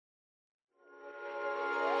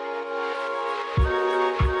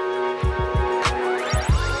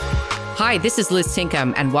Hi, this is Liz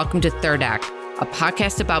Tinkham, and welcome to Third Act, a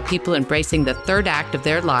podcast about people embracing the third act of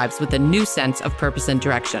their lives with a new sense of purpose and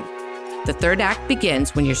direction. The third act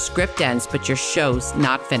begins when your script ends, but your show's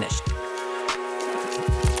not finished.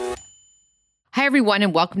 Hi, everyone,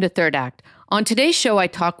 and welcome to Third Act. On today's show, I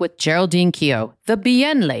talk with Geraldine Keough, the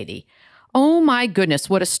Bien lady. Oh my goodness,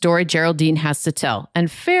 what a story Geraldine has to tell. And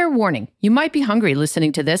fair warning, you might be hungry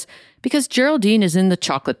listening to this because Geraldine is in the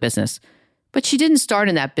chocolate business. But she didn't start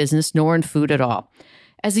in that business nor in food at all.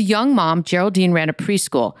 As a young mom, Geraldine ran a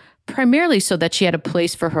preschool, primarily so that she had a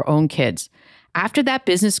place for her own kids. After that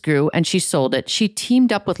business grew and she sold it, she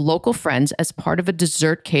teamed up with local friends as part of a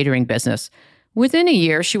dessert catering business. Within a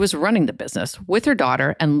year, she was running the business with her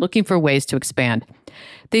daughter and looking for ways to expand.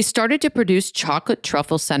 They started to produce chocolate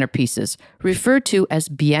truffle centerpieces, referred to as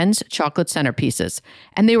Bien's chocolate centerpieces,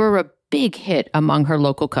 and they were a big hit among her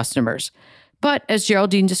local customers. But as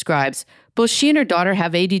Geraldine describes, both she and her daughter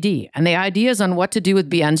have ADD, and the ideas on what to do with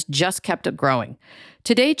Bien's just kept growing.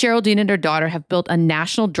 Today, Geraldine and her daughter have built a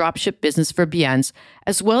national dropship business for Bien's,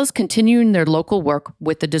 as well as continuing their local work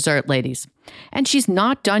with the dessert ladies. And she's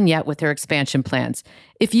not done yet with her expansion plans.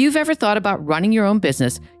 If you've ever thought about running your own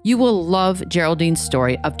business, you will love Geraldine's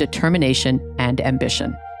story of determination and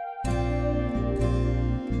ambition.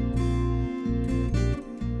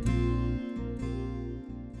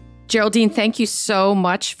 Geraldine, thank you so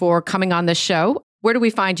much for coming on the show. Where do we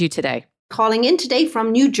find you today? Calling in today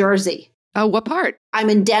from New Jersey. Oh, what part? I'm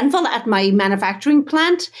in Denville at my manufacturing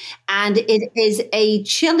plant, and it is a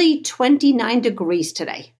chilly 29 degrees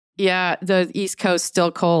today. Yeah, the East Coast still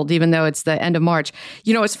cold, even though it's the end of March.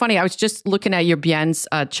 You know, it's funny. I was just looking at your Bien's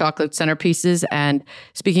chocolate centerpieces, and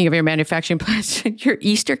speaking of your manufacturing plants, your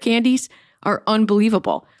Easter candies are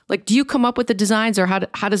unbelievable. Like, do you come up with the designs, or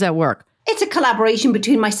how does that work? It's a collaboration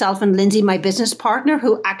between myself and Lindsay, my business partner,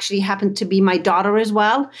 who actually happened to be my daughter as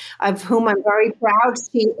well, of whom I'm very proud.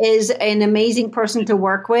 She is an amazing person to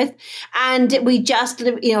work with. And we just,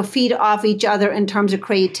 feed off each other in terms of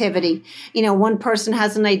creativity. You know, one person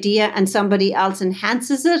has an idea and somebody else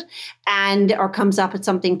enhances it or comes up with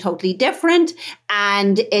something totally different.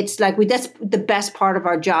 And it's like, that's the best part of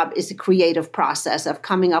our job is the creative process of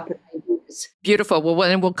coming up with ideas. Beautiful. Well,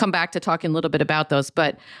 and we'll come back to talking a little bit about those.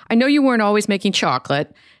 But I know you weren't always making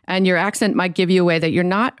chocolate, and your accent might give you away that you're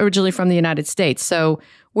not originally from the United States. So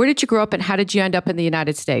where did you grow up, and how did you end up in the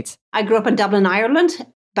United States? I grew up in Dublin, Ireland.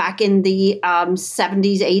 Back in the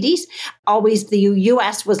 70s, 80s, always the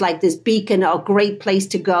US was like this beacon, a great place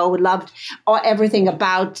to go. Loved everything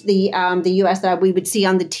about the US that we would see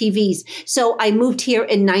on the TVs. So I moved here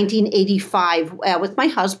in 1985 with my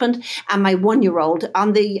husband and my 1-year-old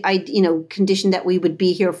on the condition that we would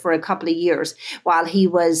be here for a couple of years while he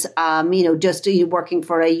was just working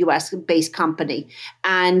for a US based company.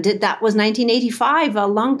 And that was 1985, a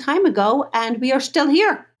long time ago, and we are still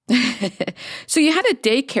here. So you had a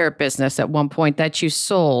daycare business at one point that you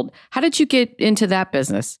sold. How did you get into that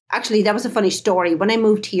business? Actually, that was a funny story. When I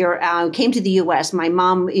moved here, came to the US, my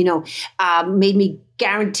mom, made me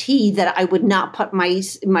guarantee that I would not put my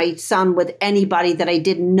son with anybody that I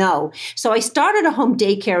didn't know. So I started a home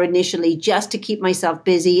daycare initially just to keep myself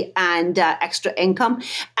busy and extra income.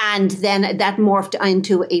 And then that morphed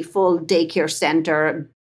into a full daycare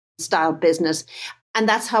center style business. And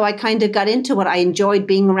that's how I kind of got into it. I enjoyed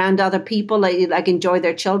being around other people. I enjoy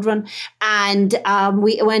their children. And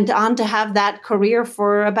we went on to have that career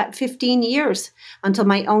for about 15 years until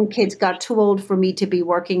my own kids got too old for me to be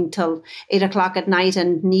working till 8 o'clock at night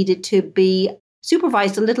and needed to be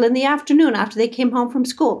supervised a little in the afternoon after they came home from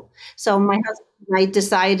school. So my husband and I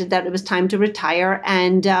decided that it was time to retire,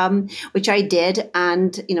 and which I did.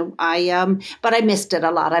 And, but I missed it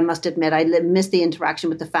a lot. I must admit, I missed the interaction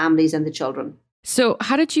with the families and the children. So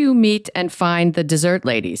how did you meet and find the dessert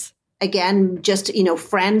ladies? Again, just,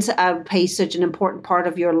 friends play such an important part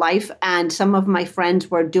of your life. And some of my friends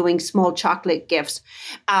were doing small chocolate gifts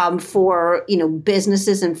for,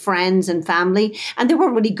 businesses and friends and family. And they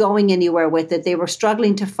weren't really going anywhere with it. They were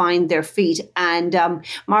struggling to find their feet. And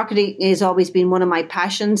marketing has always been one of my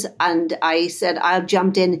passions. And I said, I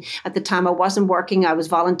jumped in. At the time I wasn't working. I was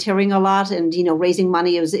volunteering a lot, and, raising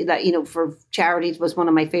money for charities was one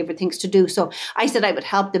of my favorite things to do. So I said I would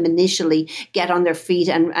help them initially get on their feet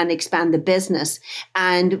and expand the business.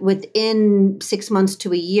 And within 6 months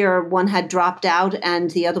to a year, one had dropped out and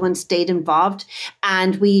the other one stayed involved.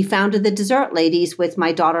 And we founded the Dessert Ladies with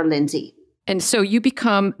my daughter, Lindsay. And so you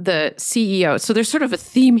become the CEO. So there's sort of a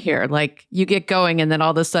theme here, like you get going and then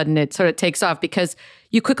all of a sudden it sort of takes off because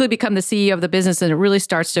you quickly become the CEO of the business and it really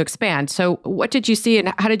starts to expand. So what did you see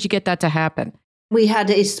and how did you get that to happen? We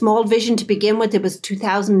had a small vision to begin with. It was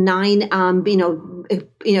 2009.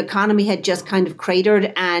 Economy had just kind of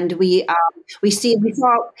cratered, and we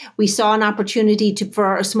saw an opportunity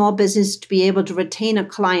for a small business to be able to retain a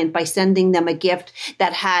client by sending them a gift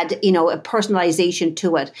that had, a personalization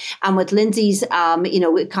to it. And with Lindsay's,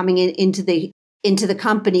 coming into the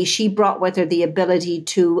company, she brought with her the ability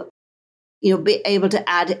to be able to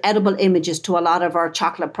add edible images to a lot of our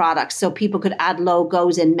chocolate products. So people could add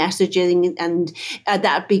logos and messaging, and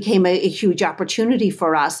that became a huge opportunity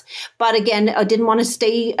for us. But again, I didn't want to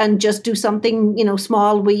stay and just do something,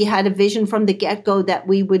 small. We had a vision from the get-go that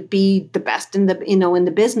we would be the best in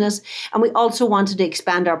the business. And we also wanted to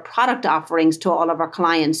expand our product offerings to all of our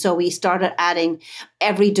clients. So we started adding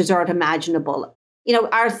every dessert imaginable.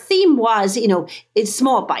 Our theme was, it's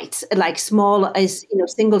small bites, like small as,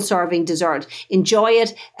 single serving dessert. Enjoy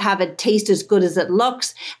it, have it taste as good as it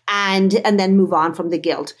looks, and then move on from the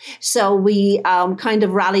guilt. So we kind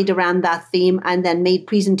of rallied around that theme and then made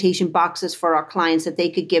presentation boxes for our clients that they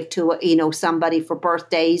could give to, somebody for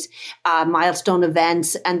birthdays, milestone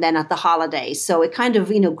events, and then at the holidays. So it kind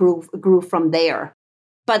of, grew from there.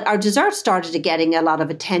 But our dessert started getting a lot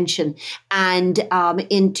of attention. And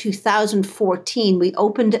in 2014, we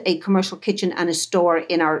opened a commercial kitchen and a store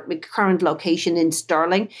in our current location in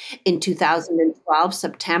Stirling in 2012,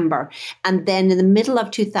 September. And then in the middle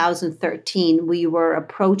of 2013, we were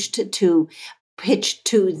approached to pitch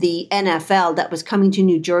to the NFL that was coming to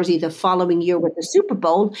New Jersey the following year with the Super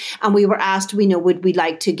Bowl. And we were asked, would we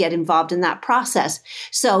like to get involved in that process?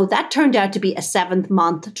 So that turned out to be a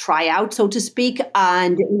 7-month tryout, so to speak.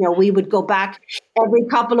 And, we would go back every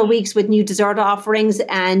couple of weeks with new dessert offerings.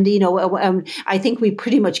 And, I think we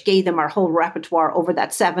pretty much gave them our whole repertoire over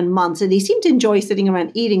that 7 months. And they seemed to enjoy sitting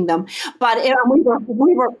around eating them. But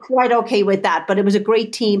we were quite okay with that. But it was a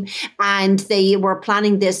great team. And they were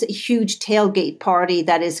planning this huge tailgate party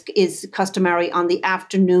that is customary on the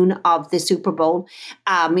afternoon of the Super Bowl,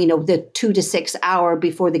 the 2 to 6 hour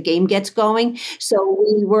before the game gets going. So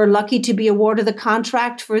we were lucky to be awarded the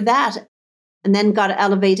contract for that, and then got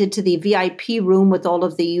elevated to the VIP room with all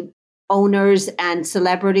of the owners and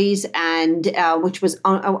celebrities, and which was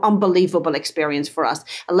an unbelievable experience for us.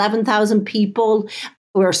 11,000 people.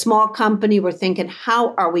 We're a small company. We're thinking,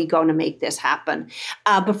 how are we going to make this happen?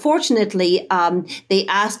 But fortunately, they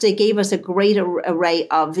gave us a great array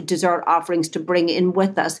of dessert offerings to bring in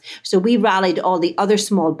with us. So we rallied all the other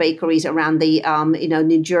small bakeries around the,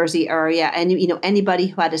 New Jersey area, and anybody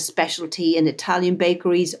who had a specialty in Italian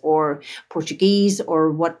bakeries or Portuguese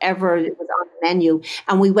or whatever was on the menu,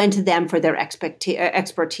 and we went to them for their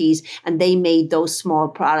expertise, and they made those small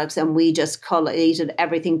products, and we just collated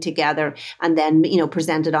everything together, and then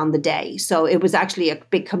presented on the day. So it was actually a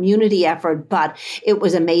big community effort, but it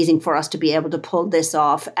was amazing for us to be able to pull this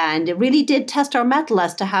off. And it really did test our mettle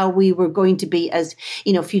as to how we were going to be as,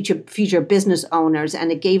 future business owners.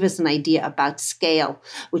 And it gave us an idea about scale,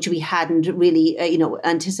 which we hadn't really,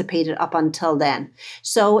 anticipated up until then.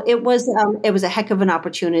 So it was a heck of an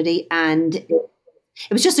opportunity, and it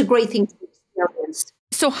was just a great thing to experience.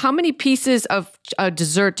 So how many pieces of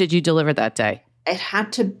dessert did you deliver that day? It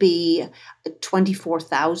had to be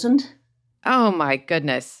 24,000. Oh my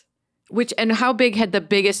goodness. And how big had the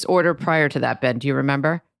biggest order prior to that been? Do you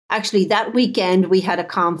remember? Actually, that weekend we had a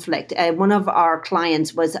conflict. One of our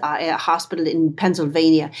clients was a hospital in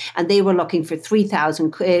Pennsylvania, and they were looking for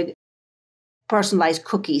 3,000 personalized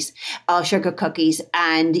cookies, sugar cookies.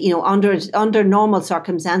 And, under normal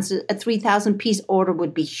circumstances, a 3,000 piece order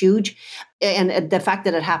would be huge. And the fact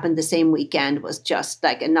that it happened the same weekend was just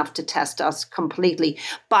like enough to test us completely.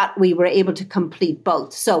 But we were able to complete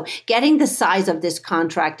both. So getting the size of this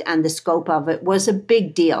contract and the scope of it was a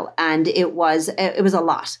big deal. And it was a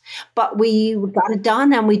lot. But we got it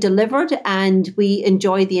done, and we delivered, and we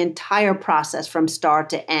enjoyed the entire process from start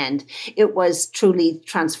to end. It was truly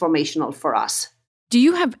transformational for us. Do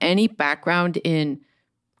you have any background in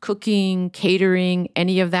cooking, catering,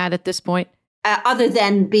 any of that at this point? Other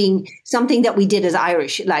than being something that we did as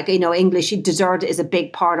Irish, like, English dessert is a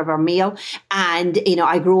big part of our meal. And,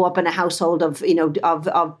 I grew up in a household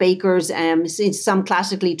of bakers, some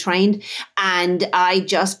classically trained. And I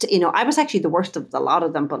just, I was actually the worst of the lot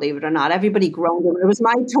of them, believe it or not. Everybody groaned when it was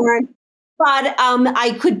my turn. But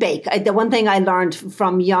I could bake. The one thing I learned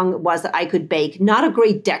from young was that I could bake. Not a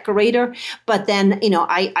great decorator, but then,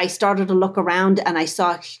 I started to look around, and I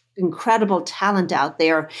saw incredible talent out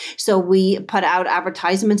there. So we put out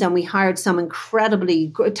advertisements and we hired some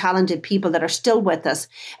incredibly talented people that are still with us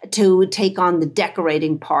to take on the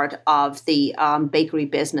decorating part of the bakery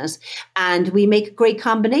business. And we make a great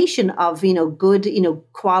combination of, good,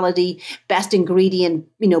 quality, best ingredient,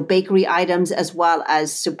 bakery items, as well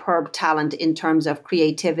as superb talent in terms of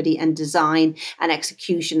creativity and design and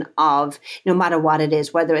execution of no matter what it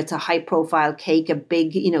is, whether it's a high profile cake, a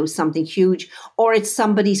big, something huge, or it's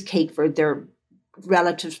somebody's cake for their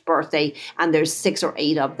relative's birthday and there's 6 or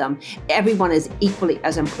 8 of them. Everyone is equally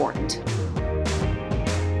as important.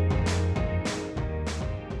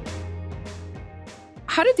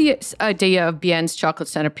 How did the idea of Bien's chocolate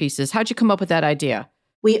centerpieces, how'd you come up with that idea?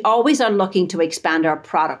 We always are looking to expand our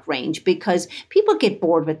product range because people get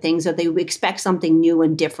bored with things or they expect something new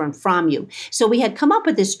and different from you. So we had come up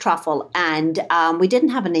with this truffle and we didn't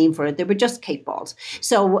have a name for it. They were just cake balls.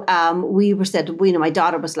 So my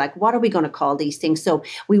daughter was like, what are we going to call these things? So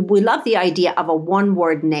we love the idea of a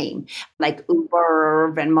one-word name like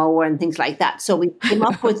Uber, Venmo, and things like that. So we came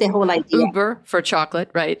up with the whole idea. Uber for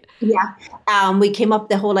chocolate, right? Yeah. We came up with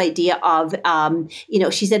the whole idea of,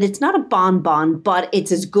 she said, it's not a bonbon, but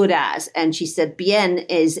it's as good as. And she said, Bien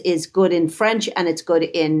is good in French and it's good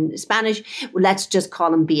in Spanish. Let's just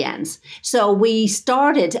call them Biens. So we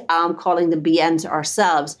started calling them Biens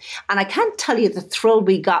ourselves. And I can't tell you the thrill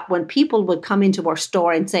we got when people would come into our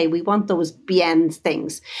store and say, we want those Biens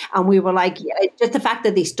things. And we were like, just the fact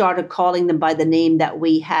that they started calling them by the name that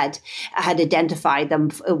we had identified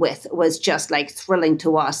them with was just like thrilling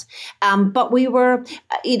to us. But we were,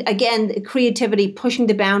 again, creativity, pushing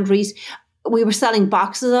the boundaries. We were selling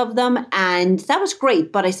boxes of them and that was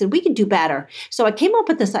great. But I said, we could do better. So I came up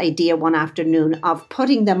with this idea one afternoon of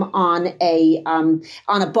putting them on a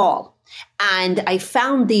ball. And I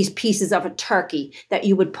found these pieces of a turkey that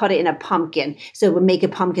you would put in a pumpkin. So it would make a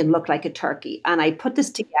pumpkin look like a turkey. And I put this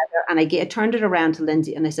together and I turned it around to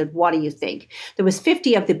Lindsay and I said, what do you think? There was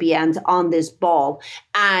 50 of the Biens on this ball.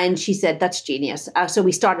 And she said, that's genius. So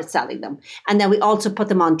we started selling them. And then we also put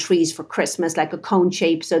them on trees for Christmas, like a cone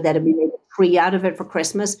shape so that we made a tree out of it for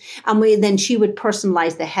Christmas. And then she would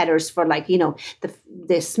personalize the headers for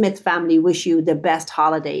the Smith family wish you the best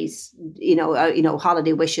holidays,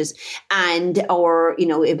 holiday wishes. Or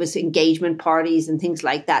it was engagement parties and things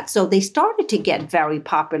like that. So they started to get very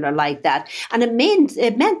popular like that. And it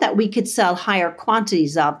meant that we could sell higher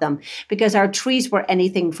quantities of them because our trees were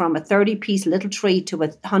anything from a 30-piece little tree to a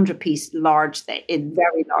 100-piece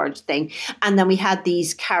very large thing. And then we had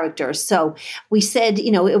these characters. So we said,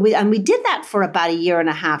 and we did that for about a year and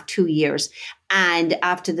a half, 2 years. And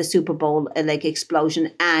after the Super Bowl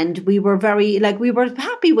explosion, and we were we were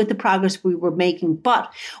happy with the progress we were making, but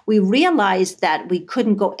we realized that we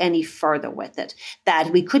couldn't go any further with it,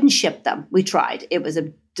 that we couldn't ship them. We tried. It was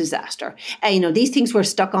a disaster. These things were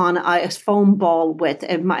stuck on a foam ball with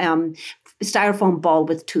styrofoam ball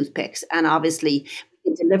with toothpicks, and obviously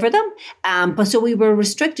we can deliver them. But so we were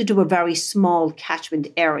restricted to a very small catchment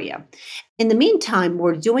area. In the meantime,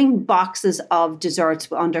 we're doing boxes of desserts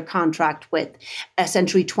under contract with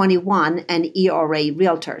Century 21 and ERA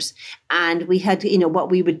Realtors. And we had, what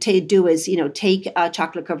we would do is, take a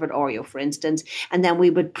chocolate covered Oreo, for instance, and then we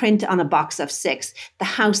would print on a box of 6 the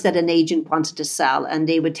house that an agent wanted to sell. And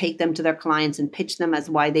they would take them to their clients and pitch them as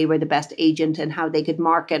why they were the best agent and how they could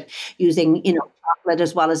market using, chocolate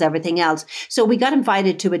as well as everything else. So we got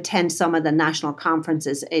invited to attend some of the national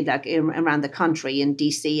conferences around the country in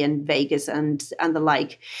DC and Vegas and the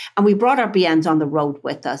like. And we brought our Biens on the road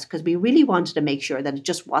with us because we really wanted to make sure that it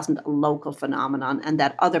just wasn't a local phenomenon and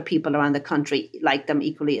that other people around the country liked them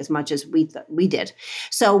equally as much as we did.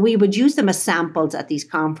 So we would use them as samples at these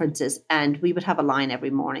conferences and we would have a line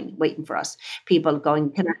every morning waiting for us. People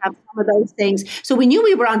going, can I have some of those things? So we knew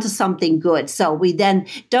we were onto something good. So we then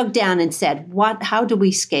dug down and said, how do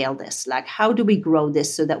we scale this? How do we grow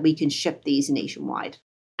this so that we can ship these nationwide?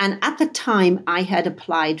 And at the time, I had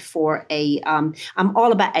applied for I'm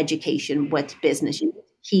all about education with business. You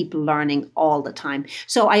keep learning all the time.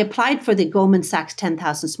 So I applied for the Goldman Sachs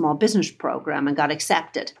 10,000 Small Business Program and got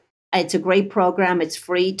accepted. It's a great program. It's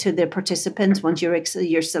free to the participants once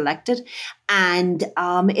you're selected. And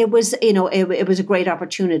it was a great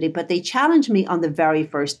opportunity. But they challenged me on the very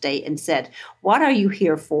first day and said, what are you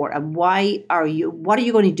here for? And what are you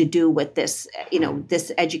going to do with this,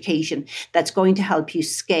 this education that's going to help you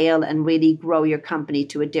scale and really grow your company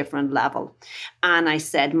to a different level? And I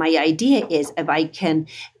said, my idea is if I can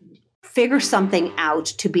figure something out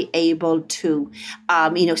to be able to,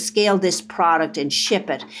 scale this product and ship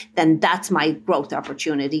it, then that's my growth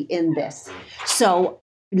opportunity in this. So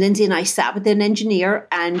Lindsay and I sat with an engineer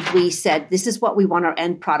and we said, this is what we want our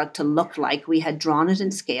end product to look like. We had drawn it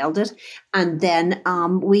and scaled it. And then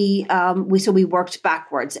we worked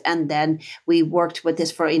backwards, and then we worked with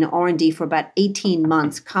this for R&D for about 18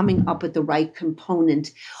 months, coming up with the right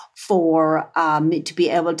component for to be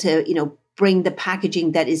able to bring the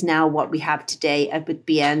packaging that is now what we have today with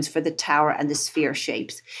BNs for the tower and the sphere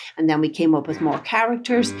shapes. And then we came up with more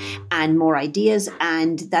characters and more ideas.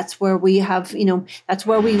 And that's where we have, that's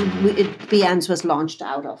where BNs was launched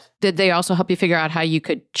out of. Did they also help you figure out how you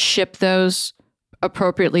could ship those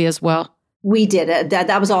appropriately as well? We did it.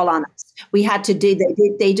 That was all on us. We had to do.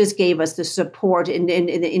 They just gave us the support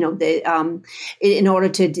in order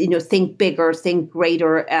to think bigger, think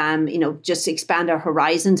greater, just expand our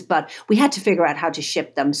horizons. But we had to figure out how to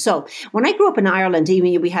ship them. So when I grew up in Ireland,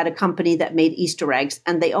 we had a company that made Easter eggs,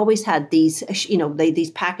 and they always had these,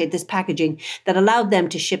 this packaging that allowed them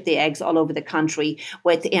to ship the eggs all over the country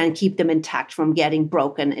and keep them intact from getting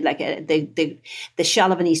broken. Like the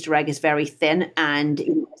shell of an Easter egg is very thin, and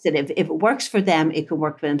said if it works for them, it can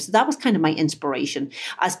work for them. So that was kind of my inspiration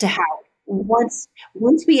as to how once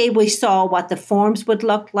we saw what the forms would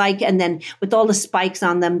look like, and then with all the spikes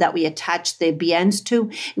on them that we attached the BNs to,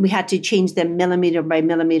 we had to change them millimeter by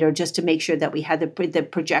millimeter just to make sure that we had the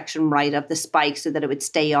projection right of the spike so that it would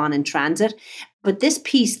stay on in transit. But this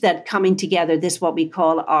piece that coming together, this what we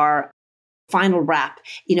call our final wrap,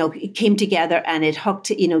 it came together and it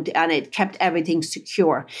hooked, and it kept everything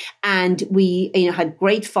secure. And we, had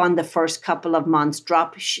great fun the first couple of months,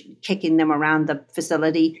 kicking them around the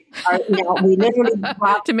facility. We literally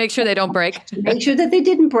to make sure they don't break. To make sure that they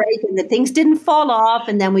didn't break and the things didn't fall off.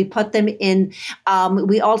 And then we put them in.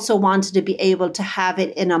 We also wanted to be able to have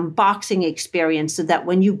it an unboxing experience so that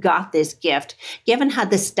when you got this gift, given how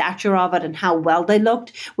the stature of it and how well they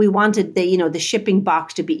looked, we wanted the shipping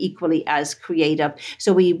box to be equally as creative.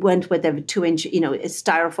 So we went with a 2-inch,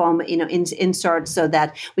 styrofoam, insert so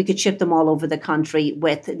that we could ship them all over the country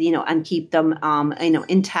with, and keep them,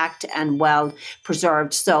 intact and well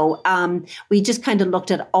preserved. So we just kind of looked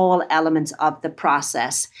at all elements of the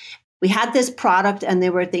process. We had this product and they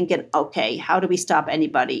were thinking, okay, how do we stop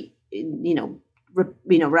anybody,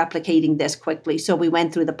 replicating this quickly? So we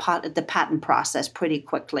went through the patent process pretty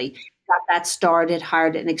quickly. Got that started,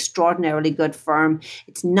 hired an extraordinarily good firm.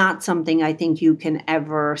 It's not something I think you can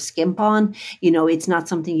ever skimp on. It's not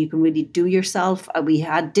something you can really do yourself. We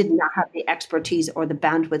did not have the expertise or the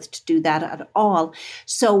bandwidth to do that at all.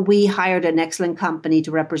 So we hired an excellent company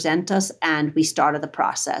to represent us, and we started the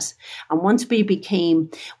process. And once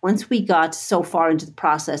we got so far into the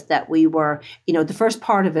process that we were, the first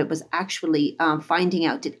part of it was actually finding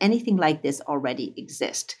out, did anything like this already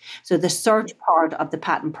exist? So the search part of the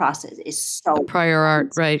patent process is so the prior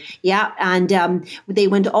art, right? Yeah, and they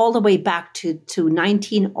went all the way back to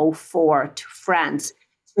 1904 to France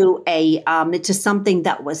to something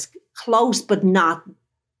that was close but not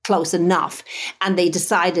close enough, and they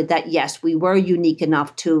decided that yes, we were unique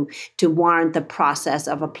enough to warrant the process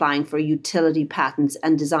of applying for utility patents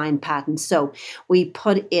and design patents. So we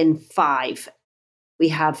put in 5. We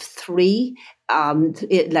have 3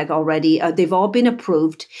 already. They've all been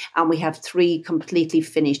approved, and we have 3 completely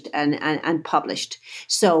finished and published.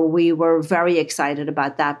 So we were very excited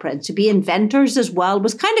about that. To be inventors as well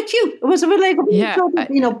was kind of cute. It was really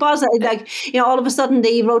buzz. All of a sudden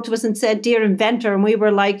they wrote to us and said, "Dear inventor," and we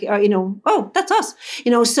were like, "Oh, that's us."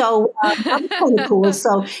 So that was kind of cool.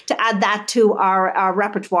 So to add that to our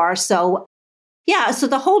repertoire. So. Yeah, so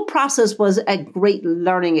the whole process was a great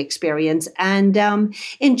learning experience and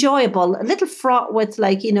enjoyable, a little fraught with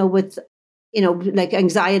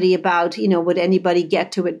anxiety about, would anybody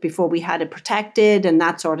get to it before we had it protected and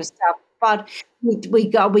that sort of stuff. But we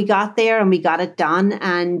got there and we got it done.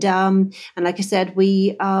 And like I said,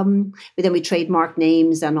 we trademarked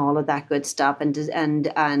names and all of that good stuff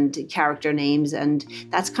and character names. And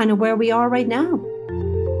that's kind of where we are right now.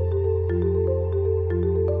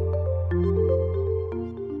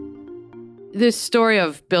 This story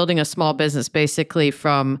of building a small business basically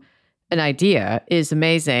from an idea is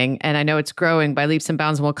amazing. And I know it's growing by leaps and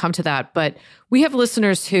bounds, and we'll come to that. But we have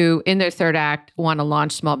listeners who, in their third act, want to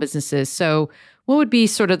launch small businesses. So what would be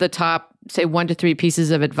sort of the top, say, 1 to 3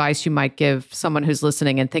 pieces of advice you might give someone who's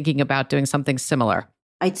listening and thinking about doing something similar?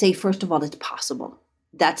 I'd say, first of all, it's possible.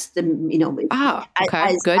 That's the,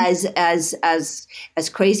 okay, good. As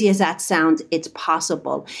crazy as that sounds, it's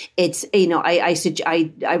possible. It's,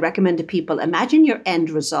 I recommend to people, imagine your end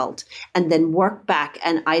result and then work back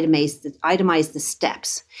and itemize the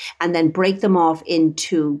steps and then break them off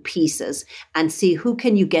into pieces and see who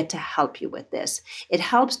can you get to help you with this. It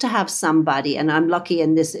helps to have somebody, and I'm lucky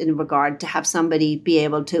in regard, to have somebody be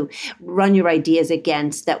able to run your ideas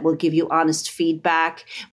against, that will give you honest feedback.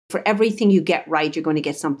 For everything you get right, you're going to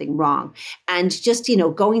get something wrong. And just,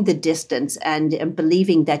 going the distance and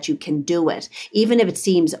believing that you can do it, even if it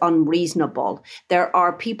seems unreasonable. There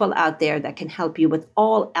are people out there that can help you with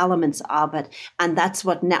all elements of it. And that's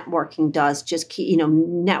what networking does. Just keep,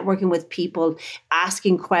 networking with people,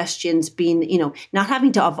 asking questions, being, not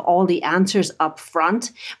having to have all the answers up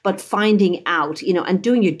front, but finding out, and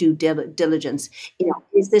doing your due diligence.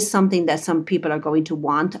 Is this something that some people are going to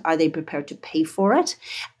want? Are they prepared to pay for it?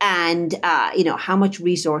 And, how much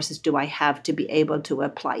resources do I have to be able to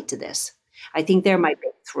apply to this? I think they're my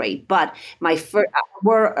big three. But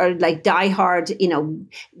we're like diehard,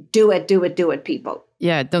 do it, people.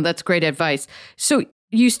 Yeah, no, that's great advice. So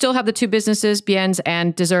you still have the two businesses, Bien's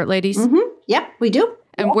and Dessert Ladies? Mm-hmm. Yep, we do.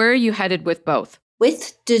 And where are you headed with both?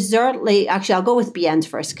 With Dessert Ladies, actually, I'll go with Bien's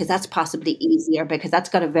first, because that's possibly easier, because that's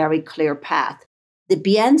got a very clear path. The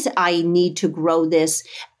Bien's, I need to grow this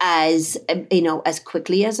as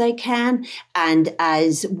quickly as I can and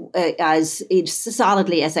as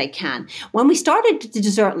solidly as I can. When we started the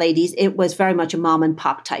Dessert Ladies, it was very much a mom and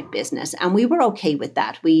pop type business, and we were okay with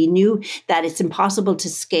that. We knew that it's impossible to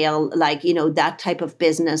scale that type of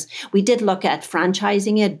business. We did look at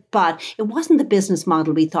franchising it, but it wasn't the business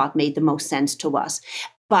model we thought made the most sense to us.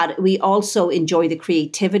 But we also enjoy the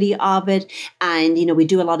creativity of it. And, we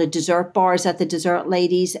do a lot of dessert bars at the Dessert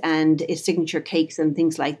Ladies and signature cakes and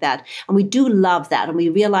things like that. And we do love that. And we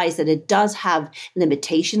realize that it does have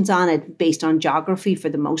limitations on it based on geography for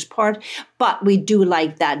the most part. But we do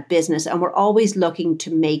like that business. And we're always looking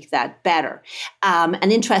to make that better.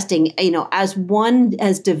 And interesting, as one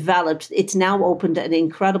has developed, it's now opened an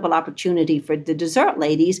incredible opportunity for the Dessert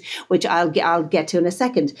Ladies, which I'll get to in a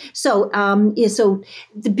second. So,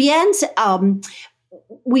 the Bien's,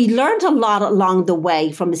 we learned a lot along the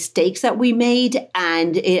way from mistakes that we made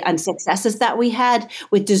and successes that we had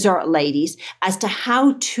with Dessert Ladies as to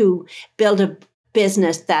how to build a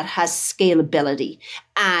business that has scalability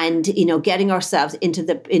and getting ourselves into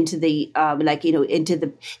the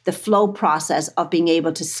flow process of being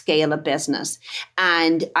able to scale a business.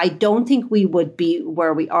 And I don't think we would be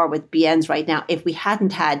where we are with Bien's right now if we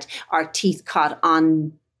hadn't had our teeth cut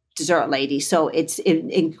on Dessert Lady. So it's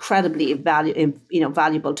incredibly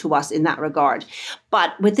valuable to us in that regard.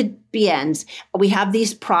 But with the Bien's, we have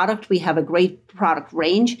we have a great product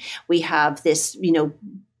range. We have this,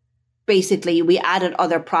 basically, we added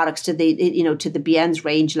other products to the Bien's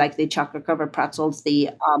range, like the chocolate covered pretzels,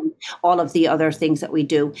 all of the other things that we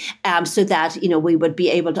do, so that we would be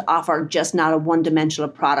able to offer just not a one-dimensional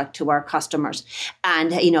product to our customers.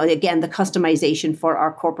 And again, the customization for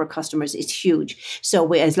our corporate customers is huge.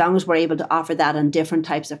 So as long as we're able to offer that on different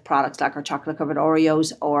types of products, like our chocolate covered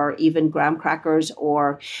Oreos or even graham crackers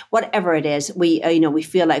or whatever it is, we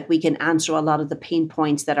feel like we can answer a lot of the pain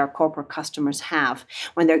points that our corporate customers have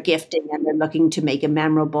when they're gifting and they're looking to make a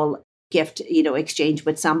memorable gift, exchange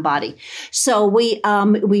with somebody. So we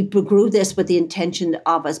grew this with the intention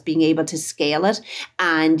of us being able to scale it.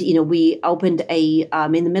 And, we opened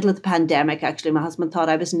in the middle of the pandemic, actually, my husband thought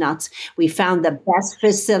I was nuts. We found the best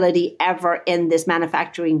facility ever in this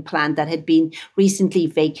manufacturing plant that had been recently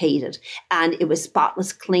vacated. And it was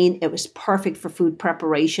spotless clean. It was perfect for food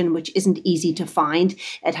preparation, which isn't easy to find.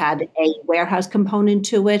 It had a warehouse component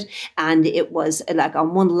to it. And it was like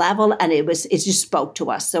on one level, and it just spoke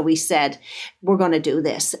to us. So we said, we're going to do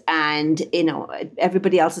this, and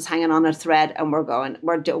everybody else is hanging on a thread, and we're going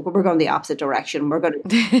the opposite direction. We're going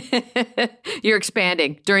to. You're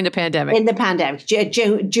expanding during the pandemic. In the pandemic,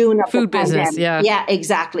 June of food the business, pandemic. Yeah,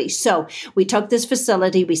 exactly. So we took this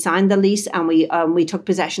facility, we signed the lease, and we took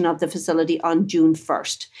possession of the facility on June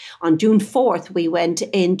 1st. On June 4th, we went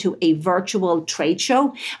into a virtual trade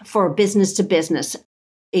show for business to business.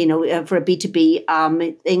 For a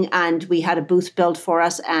B2B thing. And we had a booth built for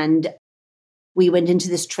us. And we went into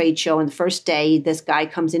this trade show. And the first day, this guy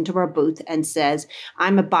comes into our booth and says,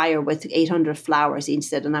 I'm a buyer with 800 flowers. He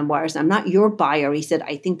said, and I'm not your buyer. He said,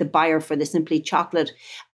 I think the buyer for the Simply Chocolate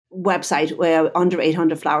website under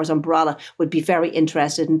 800 Flowers umbrella would be very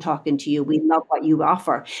interested in talking to you. We love what you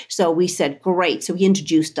offer. So we said, great. So he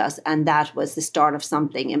introduced us, and that was the start of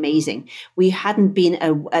something amazing. We hadn't been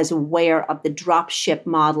as aware of the drop ship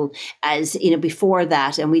model as, before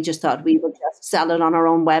that. And we just thought we would just sell it on our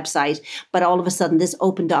own website. But all of a sudden, this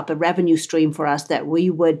opened up a revenue stream for us that we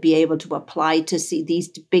would be able to apply to see these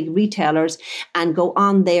big retailers and go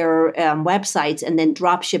on their websites and then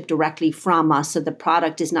drop ship directly from us. So the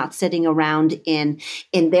product is not sitting around in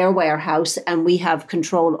their warehouse, and we have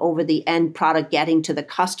control over the end product getting to the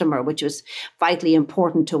customer, which was vitally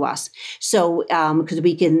important to us. So because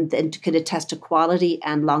we can attest to quality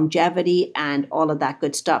and longevity and all of that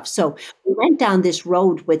good stuff. So we went down this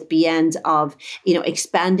road with Bien's of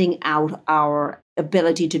expanding out our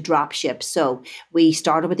ability to drop ship. So we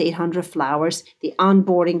started with 800 Flowers. The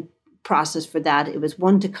onboarding process for that, it was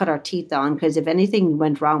one to cut our teeth on, because if anything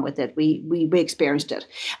went wrong with it, we experienced it.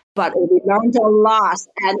 But we learned a lot,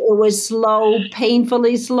 and it was slow,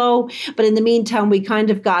 painfully slow. But in the meantime, we kind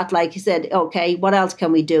of got, like you said, okay, what else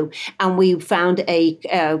can we do? And we found a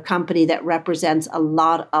company that represents a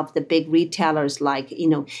lot of the big retailers like,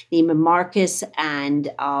 Neiman Marcus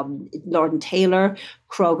and Lord & Taylor,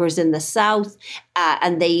 Kroger's in the South.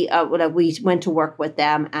 And we went to work with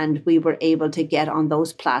them, and we were able to get on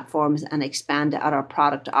those platforms and expand out our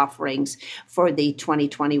product offerings for the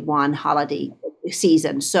 2021 holiday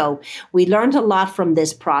season. So we learned a lot from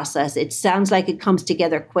this process. It sounds like it comes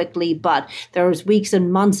together quickly, but there was weeks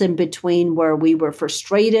and months in between where we were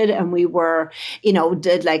frustrated, and we were,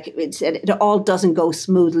 it all doesn't go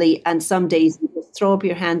smoothly. And some days you just throw up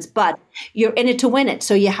your hands, but you're in it to win it.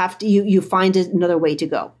 So you have to, you find another way to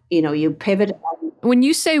go. You pivot. When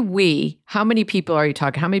you say we, how many people are you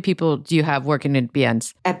talking? How many people do you have working at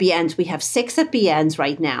Bien's? At Bien's, we have 6 at Bien's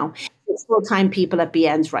right now. Full-time people at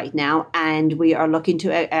Bien's right now, and we are looking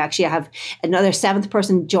to actually have another 7th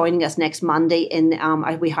person joining us next Monday.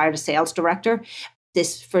 We hired a sales director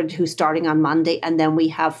who's starting on Monday, and then we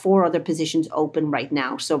have 4 other positions open right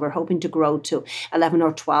now. So we're hoping to grow to 11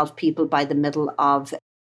 or 12 people by the middle of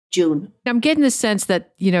June. I'm getting the sense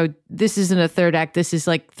that, this isn't a third act. This is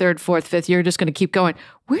like 3rd, 4th, 5th. You're just going to keep going.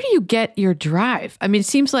 Where do you get your drive? I mean, it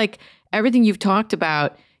seems like everything you've talked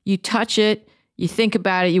about, you touch it, you think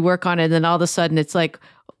about it, you work on it, and then all of a sudden it's like,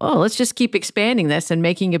 oh, let's just keep expanding this and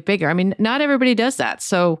making it bigger. I mean, not everybody does that.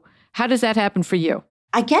 So how does that happen for you?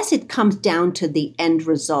 I guess it comes down to the end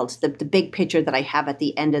result. The big picture that I have at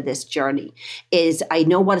the end of this journey is I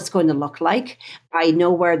know what it's going to look like. I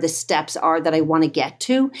know where the steps are that I want to get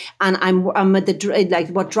to. And I'm at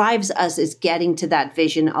what drives us is getting to that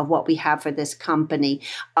vision of what we have for this company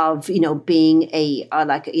of, being a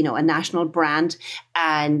national brand,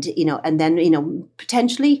 and, and then,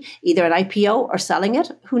 potentially either an IPO or selling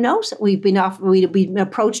it. Who knows? We've been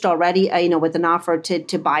approached already, with an offer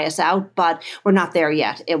to buy us out, but we're not there yet.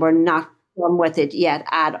 We're not done with it yet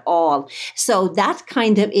at all. So that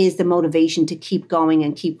kind of is the motivation to keep going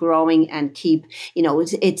and keep growing and keep,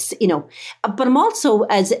 but I'm also,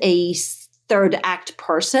 as a third act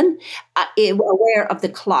person, aware of the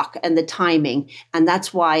clock and the timing. And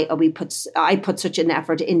that's why I put such an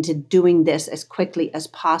effort into doing this as quickly as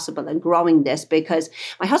possible and growing this, because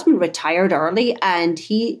my husband retired early, and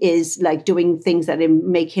he is doing things that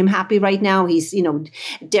make him happy right now. He's,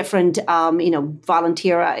 different,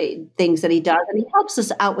 volunteer things that he does, and he helps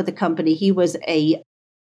us out with the company. He was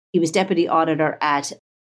deputy auditor at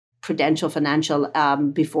Prudential Financial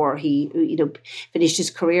before he, finished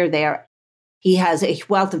his career there. He has a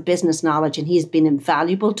wealth of business knowledge, and he's been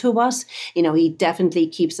invaluable to us. He definitely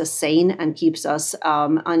keeps us sane and keeps us,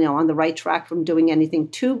 on the right track from doing anything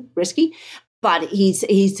too risky. But he's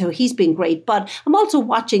been great. But I'm also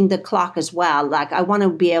watching the clock as well. I want to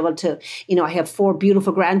be able to, I have 4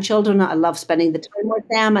 beautiful grandchildren. I love spending the time with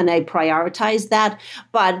them, and I prioritize that.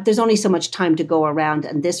 But there's only so much time to go around,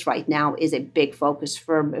 and this right now is a big focus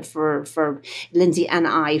for Lindsay and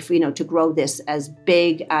I, to grow this as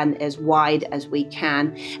big and as wide as we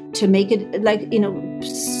can, to make it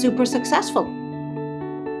super successful.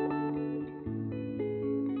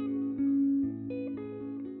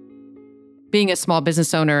 Being a small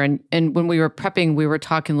business owner, and when we were prepping, we were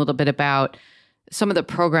talking a little bit about some of the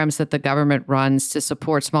programs that the government runs to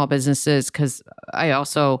support small businesses, because I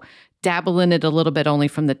also dabble in it a little bit only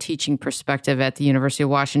from the teaching perspective at the University of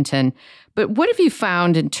Washington. But what have you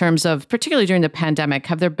found in terms of, particularly during the pandemic,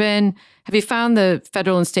 have you found the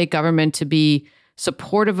federal and state government to be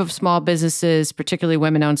supportive of small businesses, particularly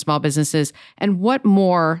women-owned small businesses? And what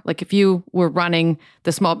more, if you were running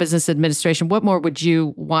the Small Business Administration, what more would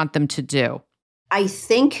you want them to do? I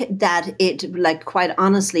think that it, like, quite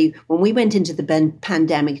honestly, when we went into the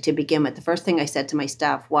pandemic to begin with, the first thing I said to my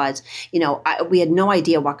staff was, we had no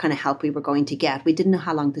idea what kind of help we were going to get. We didn't know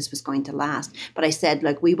how long this was going to last. But I said,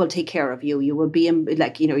 like, we will take care of you. You will be,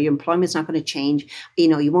 your employment's not going to change.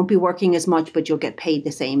 You won't be working as much, but you'll get paid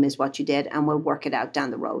the same as what you did, and we'll work it out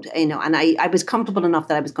down the road. And I was comfortable enough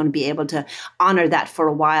that I was going to be able to honor that for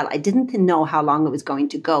a while. I didn't know how long it was going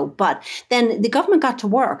to go. But then the government got to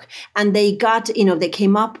work, and they got, they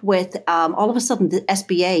came up with, all of a sudden, the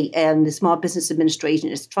SBA and the Small Business Administration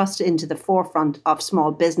is thrust into the forefront of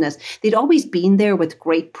small business. They'd always been there with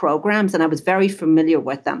great programs, and I was very familiar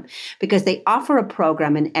with them because they offer a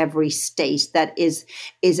program in every state that is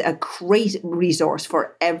a great resource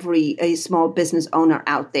for every small business owner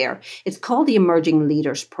out there. It's called the Emerging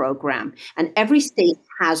Leaders Program, and every state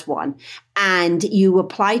has one, and you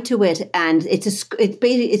apply to it, and it's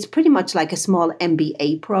pretty much like a small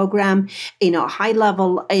MBA program, high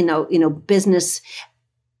level, business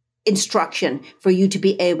instruction for you to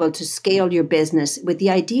be able to scale your business, with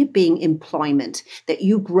the idea being employment, that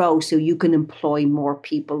you grow so you can employ more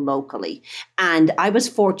people locally. And I was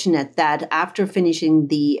fortunate that after finishing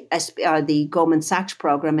the Goldman Sachs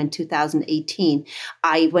program in 2018,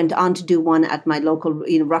 I went on to do one at my local,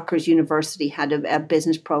 Rutgers University had a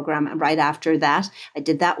business program. And right after that, I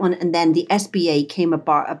did that one. And then the SBA came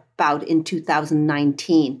about in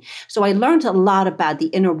 2019. So I learned a lot about the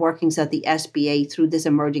inner workings of the SBA through this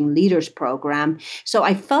Emerging Leaders Program. So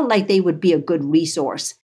I felt like they would be a good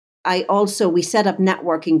resource. We set up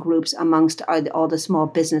networking groups amongst all the small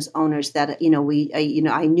business owners that,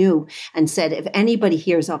 I knew, and said, if anybody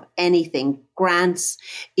hears of anything, grants,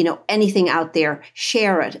 anything out there,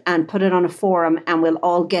 share it and put it on a forum, and we'll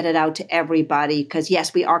all get it out to everybody. Because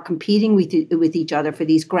yes, we are competing with each other for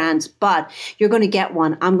these grants, but you're going to get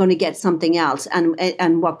one. I'm going to get something else.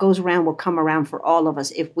 And what goes around will come around for all of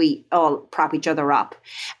us if we all prop each other up.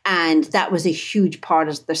 And that was a huge part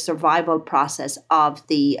of the survival process of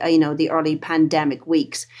the early pandemic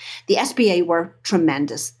weeks. The SBA were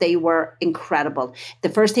tremendous. They were incredible. The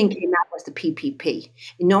first thing came out was the PPP.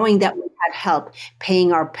 Knowing that we had help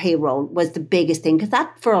paying our payroll was the biggest thing, because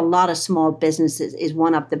that for a lot of small businesses is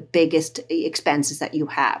one of the biggest expenses that you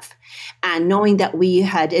have. And knowing that we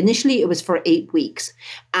had, initially it was for 8 weeks.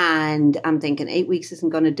 And I'm thinking 8 weeks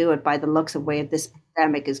isn't going to do it by the looks of where this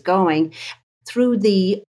pandemic is going. Through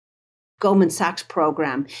the Goldman Sachs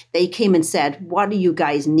program, they came and said, what do you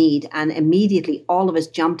guys need? And immediately all of us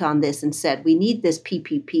jumped on this and said, we need this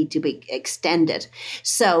PPP to be extended.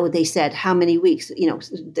 So they said, how many weeks?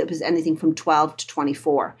 There was anything from 12 to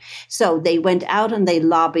 24. So they went out and they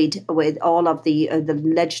lobbied with all of the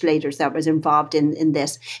legislators that was involved in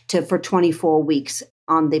this for 24 weeks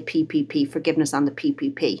on the PPP, forgiveness on the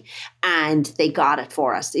PPP. And they got it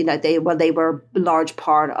for us. They were a large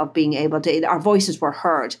part of being able to, our voices were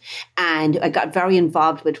heard. And I got very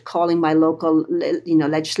involved with calling my local,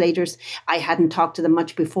 legislators. I hadn't talked to them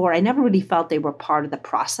much before. I never really felt they were part of the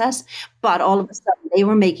process, but all of a sudden they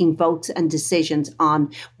were making votes and decisions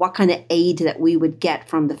on what kind of aid that we would get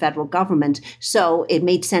from the federal government. So it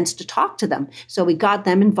made sense to talk to them. So we got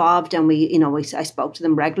them involved, and I spoke to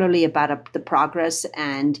them regularly about the progress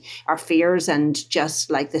and our fears and just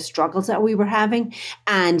like the struggles that we were having.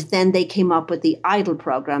 And then they came up with the EIDL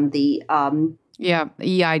program, EIDL,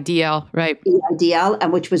 right? EIDL,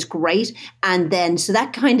 and which was great. And then, so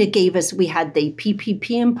that kind of gave us, we had the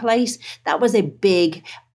PPP in place. That was a big,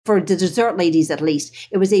 for the dessert ladies at least,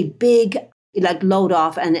 it was a big load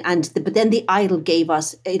off, but then the EIDL gave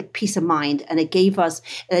us a peace of mind, and it gave us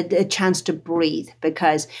a chance to breathe,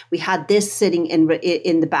 because we had this sitting in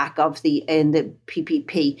the back of the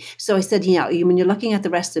PPP. So I said, when you're looking at the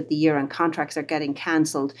rest of the year and contracts are getting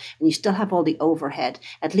cancelled and you still have all the overhead,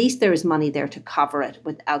 at least there is money there to cover it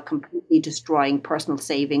without completely destroying personal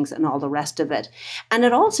savings and all the rest of it. And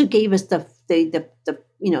it also gave us the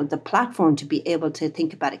platform to be able to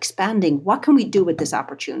think about expanding. What can we do with this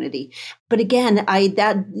opportunity? But again,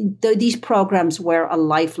 these programs were a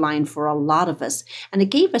lifeline for a lot of us, and it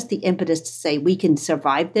gave us the impetus to say we can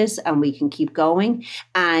survive this and we can keep going.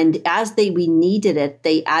 And as we needed it,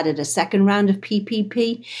 they added a second round of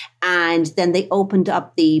PPP, and then they opened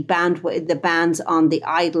up the bands on the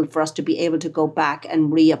EIDL for us to be able to go back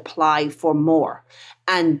and reapply for more.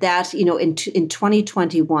 And that, in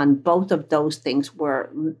 2021, both of those things were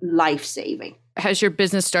life-saving. Has your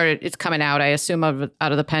business started? It's coming out, I assume, out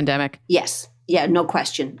of the pandemic. Yes. Yeah, no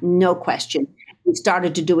question. No question. We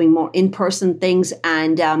started to doing more in-person things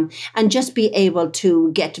and just be able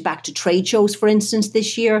to get back to trade shows, for instance,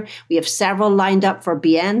 this year. We have several lined up for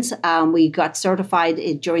BNs. We got certified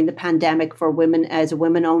during the pandemic for women as a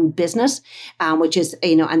women-owned business, which is,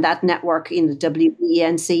 and that network in the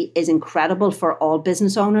WBENC is incredible for all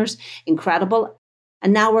business owners, incredible.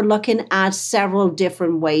 And now we're looking at several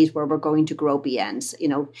different ways where we're going to grow BNs.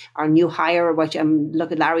 Our new hire, which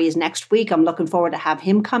Larry is next week. I'm looking forward to have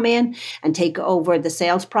him come in and take over the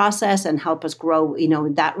sales process and help us grow,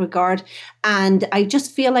 in that regard. And I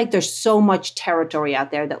just feel like there's so much territory out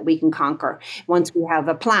there that we can conquer once we have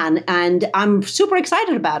a plan. And I'm super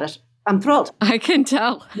excited about it. I'm thrilled. I can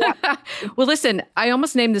tell. Yeah. Well, listen, I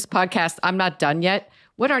almost named this podcast I'm Not Done Yet.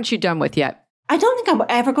 What aren't you done with yet? I don't think I'm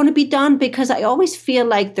ever going to be done because I always feel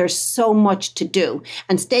like there's so much to do,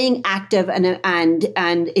 and staying active and it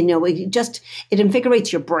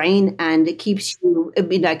invigorates your brain and it keeps you,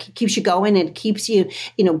 it keeps you going and it keeps you,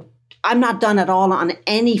 I'm not done at all on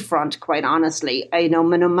any front, quite honestly. No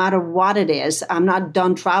matter what it is, I'm not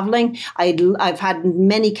done traveling. I've had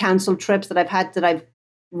many canceled trips that I've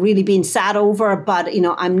really been sad over, but,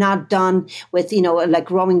 I'm not done with, like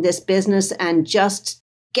growing this business and just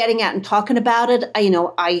getting out and talking about it.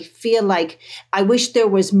 I feel like I wish there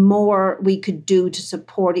was more we could do to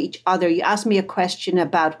support each other. You asked me a question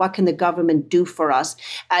about what can the government do for us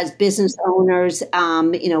as business owners,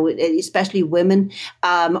 especially women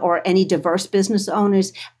or any diverse business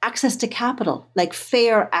owners. Access to capital, like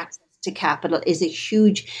fair access to capital, is a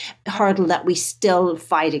huge hurdle that we still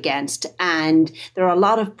fight against. And there are a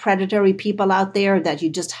lot of predatory people out there that you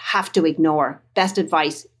just have to ignore. Best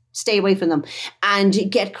advice: stay away from them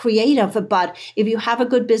and get creative. But if you have a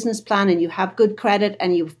good business plan and you have good credit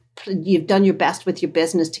and you've done your best with your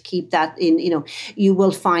business to keep that in, you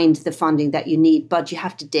will find the funding that you need. But you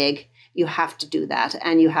have to dig. You have to do that,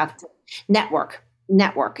 and you have to network.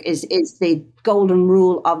 Network is the golden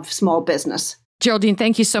rule of small business. Geraldine,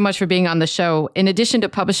 thank you so much for being on the show. In addition to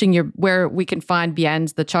publishing where we can find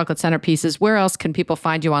BNs, the chocolate centerpieces, where else can people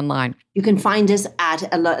find you online? You can find us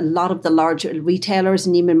at a lot of the large retailers,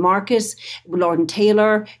 Neiman Marcus, Lord &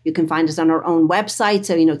 Taylor. You can find us on our own website.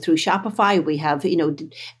 So, through Shopify, we have,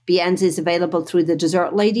 BNs is available through the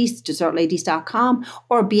Dessert Ladies, dessertladies.com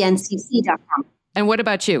or bncc.com. And what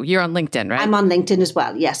about you? You're on LinkedIn, right? I'm on LinkedIn as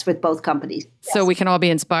well, yes, with both companies. Yes. So we can all be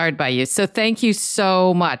inspired by you. So thank you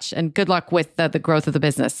so much, and good luck with the growth of the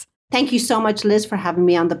business. Thank you so much, Liz, for having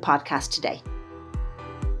me on the podcast today.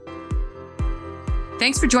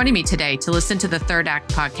 Thanks for joining me today to listen to the Third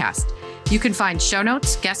Act podcast. You can find show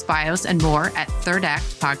notes, guest bios, and more at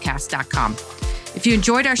thirdactpodcast.com. If you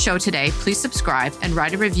enjoyed our show today, please subscribe and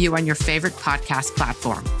write a review on your favorite podcast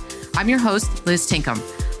platform. I'm your host, Liz Tinkham.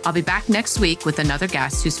 I'll be back next week with another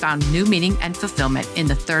guest who's found new meaning and fulfillment in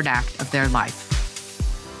the third act of their life.